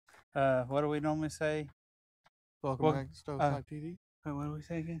What do we normally say? Welcome back to Stovepipe TV. Wait, what do we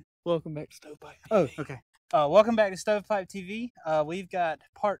say again? Welcome back to Stovepipe TV. Oh, okay. Welcome back to Stovepipe TV. We've got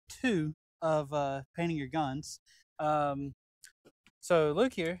part 2 of painting your guns. So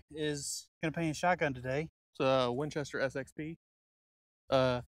Luke here is gonna paint a shotgun today. It's a Winchester SXP.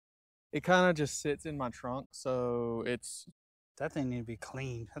 It kind of just sits in my trunk, so that thing need to be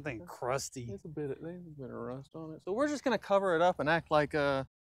clean. That thing crusty. There's a bit of rust on it. So we're just gonna cover it up and act like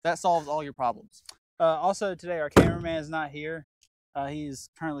that solves all your problems. Also today our cameraman is not here. He's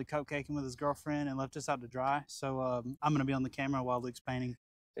currently cupcaking with his girlfriend and left us out to dry. So I'm gonna be on the camera while Luke's painting.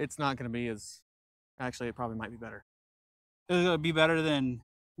 It's not gonna be as. Actually, it probably might be better. Is it gonna be better than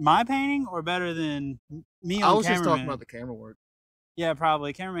my painting or better than me on camera? I was just talking about the camera work. Yeah,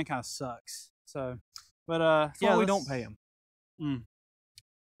 probably. Cameraman kind of sucks. So, but yeah, we don't pay him.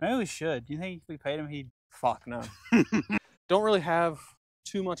 Maybe we should. Do you think if we paid him, he'd? Fuck no. Don't really have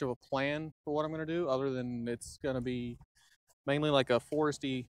too much of a plan for what I'm gonna do, other than it's gonna be mainly like a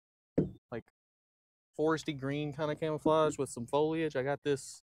foresty green kind of camouflage with some foliage. I got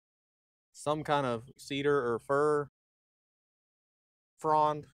this some kind of cedar or fir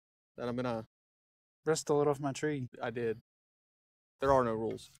frond that I'm gonna Rest a little off my tree. I did. There are no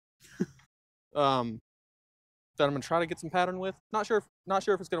rules. That I'm gonna try to get some pattern with. Not sure if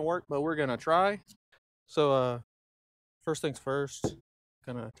it's gonna work, but we're gonna try. So first things first,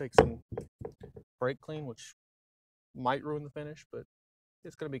 gonna take some brake clean, which might ruin the finish, but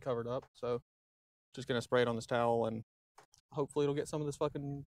it's gonna be covered up. So just gonna spray it on this towel and hopefully it'll get some of this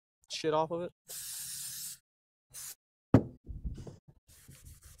fucking shit off of it.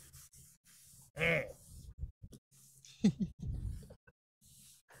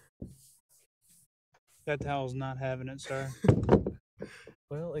 That towel's not having it, sir.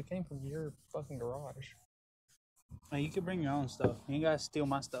 Well, it came from your fucking garage. Hey, you could bring your own stuff. You ain't gotta steal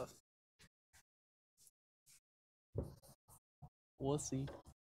my stuff. We'll see.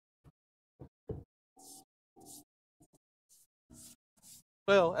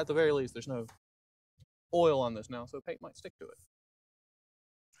 Well, at the very least, there's no oil on this now, so paint might stick to it.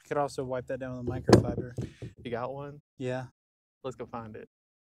 I could also wipe that down with a microfiber. You got one? Yeah. Let's go find it.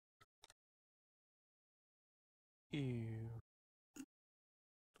 Ew.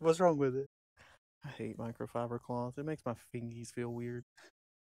 What's wrong with it? I hate microfiber cloth. It makes my fingies feel weird.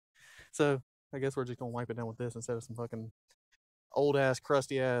 So, I guess we're just gonna wipe it down with this instead of some fucking old-ass,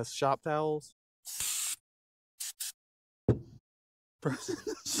 crusty-ass shop towels.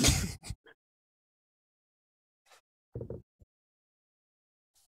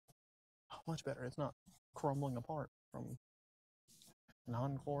 Much better. It's not crumbling apart from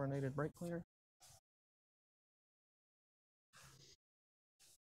non-chlorinated brake cleaner.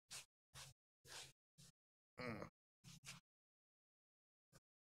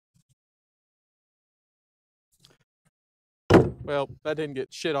 Well, that didn't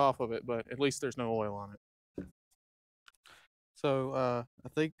get shit off of it, but at least there's no oil on it. So I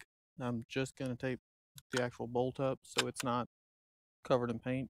think I'm just gonna tape the actual bolt up so it's not covered in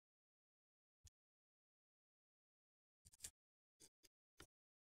paint.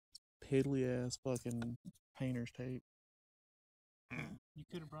 Piddly ass fucking painter's tape. You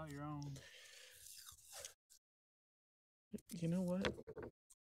could have brought your own. You know what?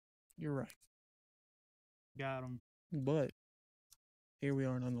 You're right. Got him. But here we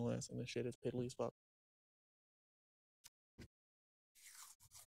are nonetheless, and this shit is piddly as fuck.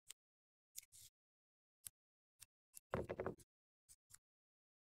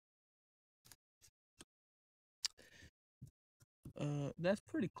 That's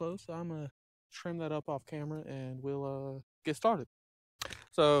pretty close. I'm gonna trim that up off camera and we'll get started.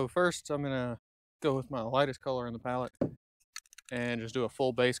 So first I'm gonna go with my lightest color in the palette and just do a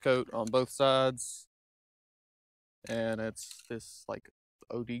full base coat on both sides. And it's this like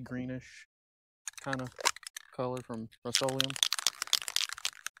OD greenish kind of color from Rust-Oleum.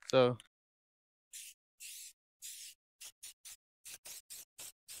 So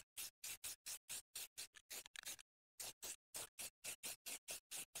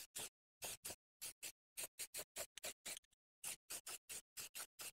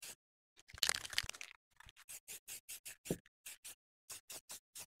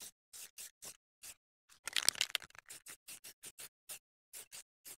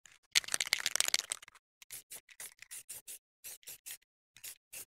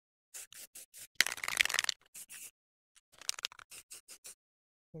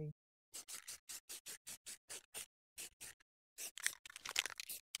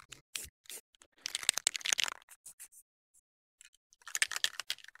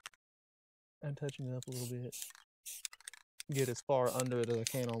I'm touching it up a little bit. get as far under it as I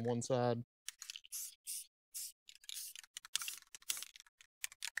can on one side.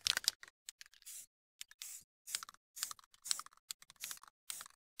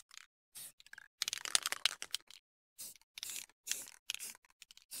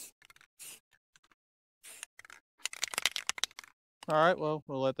 All right, well,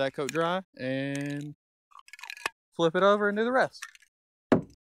 we'll let that coat dry and flip it over and do the rest.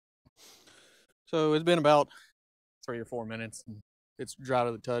 So it's been about 3 or 4 minutes and it's dry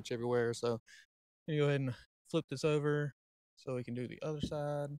to the touch everywhere. So I'm gonna go ahead and flip this over so we can do the other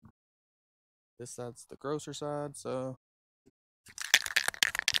side. This side's the grosser side, so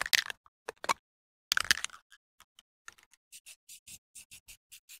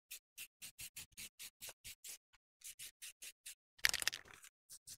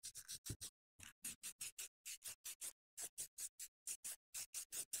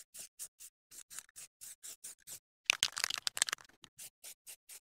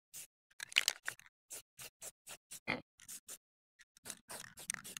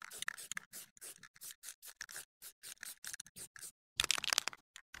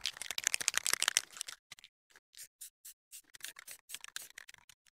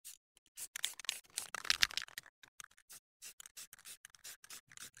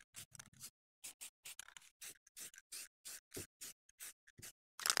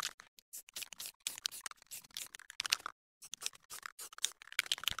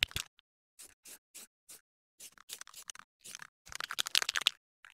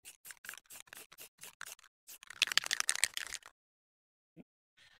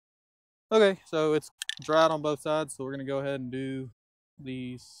okay, so it's dried on both sides, so we're gonna go ahead and do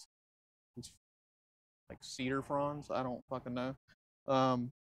these like cedar fronds. I don't fucking know.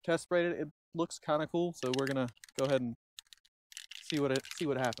 Test sprayed it. It looks kind of cool, so we're gonna go ahead and see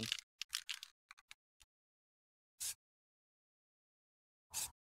what happens.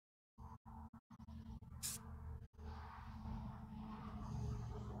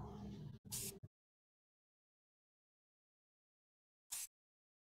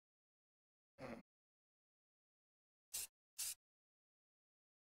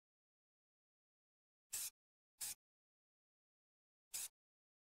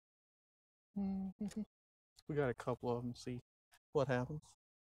 We got a couple of them. See what happens.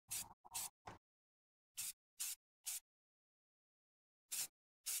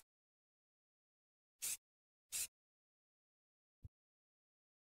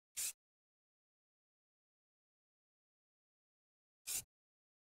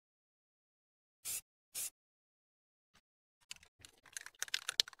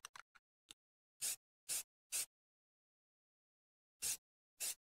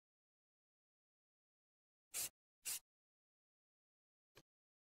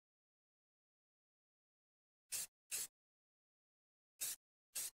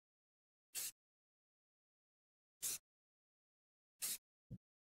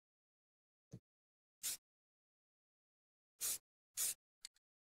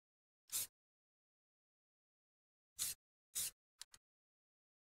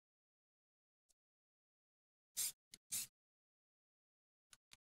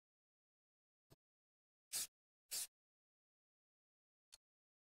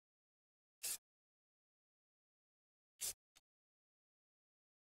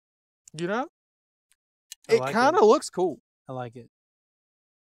 You know, it like kind of looks cool. I like it.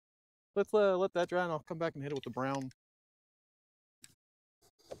 Let's let that dry, and I'll come back and hit it with the brown.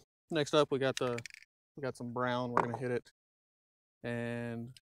 Next up, we got some brown. We're gonna hit it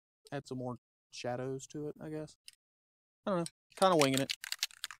and add some more shadows to it, I guess. I don't know, kind of winging it.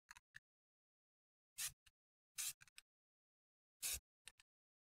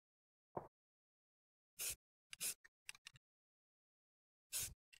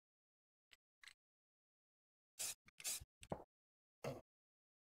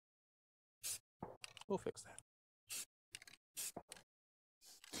 We'll fix that.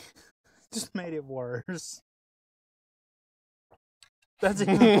 Just made it worse. That's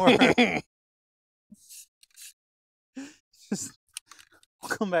even worse. Just,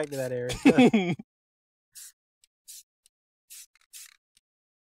 we'll come back to that area.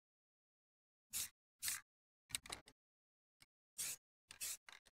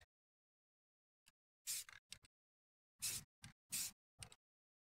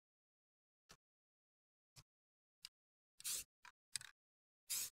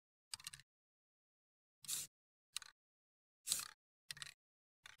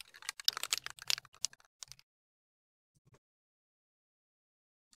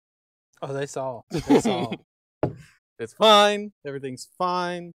 Oh, they saw. They saw. It's fine. Everything's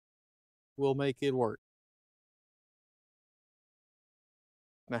fine. We'll make it work.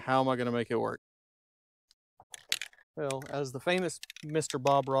 Now, how am I going to make it work? Well, as the famous Mr.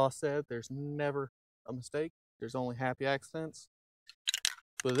 Bob Ross said, there's never a mistake. There's only happy accidents.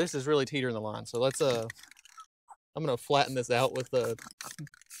 But this is really teetering the line. So let's I'm gonna flatten this out with the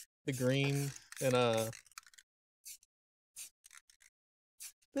green and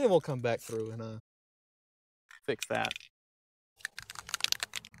then we'll come back through and fix that.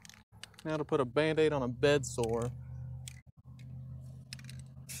 Now to put a band-aid on a bed sore.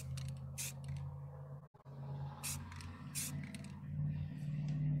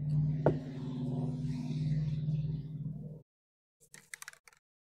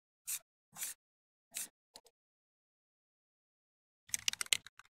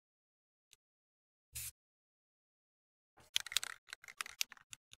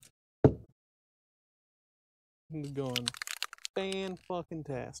 It's going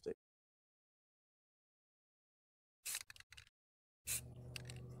fan-fucking-tastic.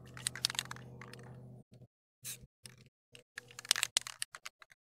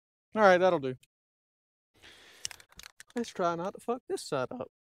 All right, that'll do. Let's try not to fuck this side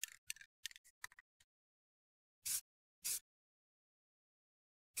up.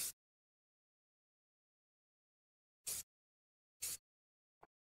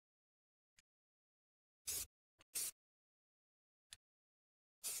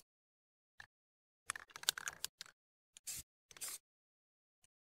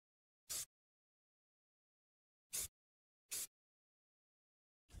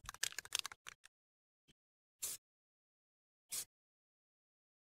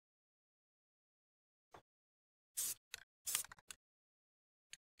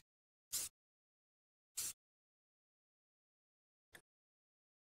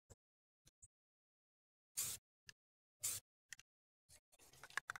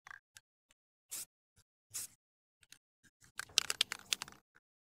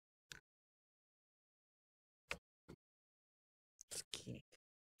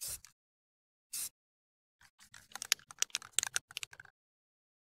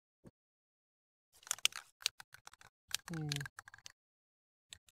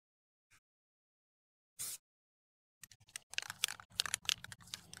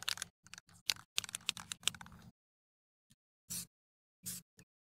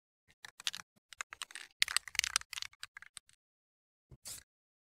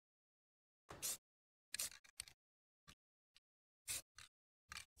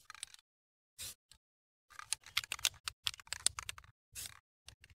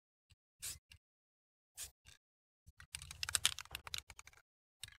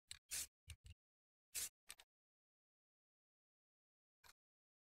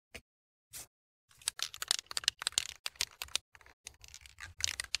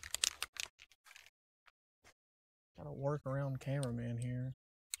 Gotta work around cameraman here.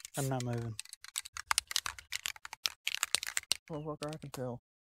 I'm not moving. Motherfucker, I can tell.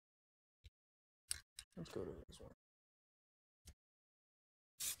 Let's go to this one.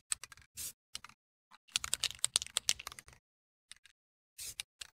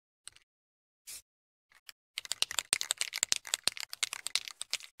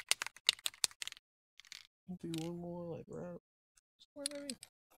 Do one more, like right somewhere maybe.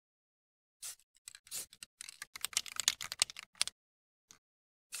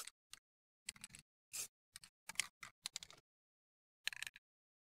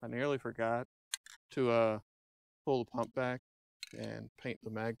 I nearly forgot to pull the pump back and paint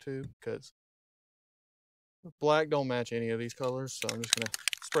the mag tube because black don't match any of these colors, so I'm just gonna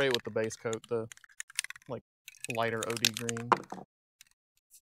spray it with the base coat, the like lighter OD green.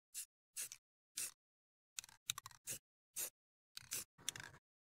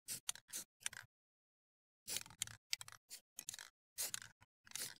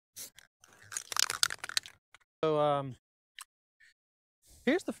 So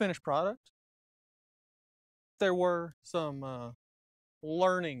here's the finished product. There were some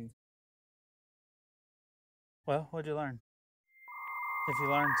learning. Well, what'd you learn? If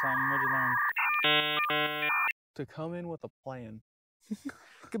you learned something, what'd you learn? To come in with a plan.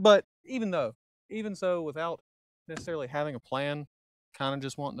 But even so, without necessarily having a plan, kind of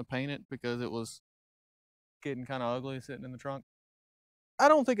just wanting to paint it because it was getting kind of ugly sitting in the trunk. I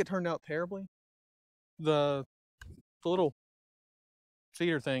don't think it turned out terribly. The little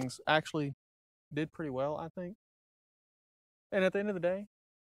cedar things actually did pretty well, I think. And at the end of the day,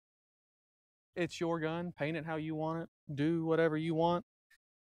 it's your gun. Paint it how you want it. Do whatever you want.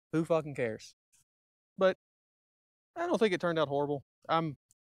 Who fucking cares? But I don't think it turned out horrible. I'm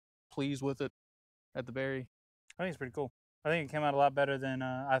pleased with it at the very. I think it's pretty cool. I think it came out a lot better than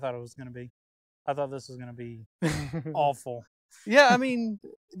I thought it was going to be. I thought this was going to be awful. Yeah, I mean,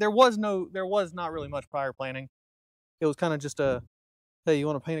 there was not really much prior planning. It was kind of just a, hey, you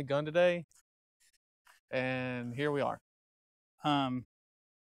want to paint a gun today? And here we are.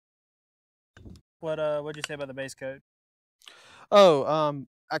 What'd you say about the base coat? Oh,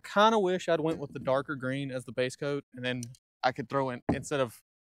 I kind of wish I'd went with the darker green as the base coat, and then I could throw in, instead of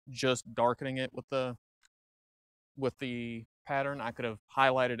just darkening it with the pattern, I could have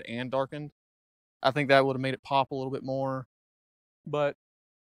highlighted and darkened. I think that would have made it pop a little bit more. But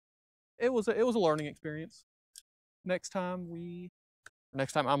it was a learning experience. Next time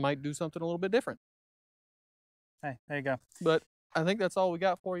I might do something a little bit different. Hey, there you go. But I think that's all we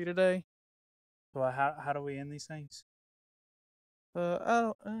got for you today. So how do we end these things?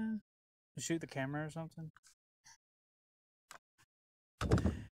 Shoot the camera or something?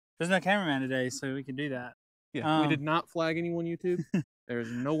 There's no cameraman today, so we can do that. Yeah, we did not flag anyone, YouTube. There's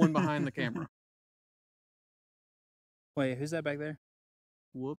no one behind the camera. Wait, who's that back there?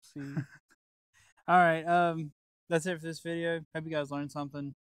 Whoopsie. All right, that's it for this video. Hope you guys learned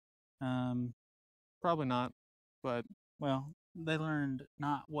something. Probably not, but well, they learned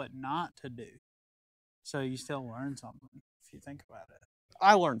what not to do. So you still learn something if you think about it.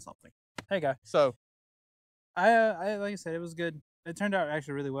 I learned something. There you go. So I like I said, it was good. It turned out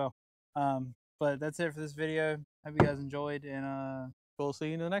actually really well. But that's it for this video. Hope you guys enjoyed, and we'll see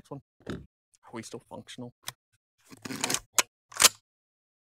you in the next one. Are we still functional?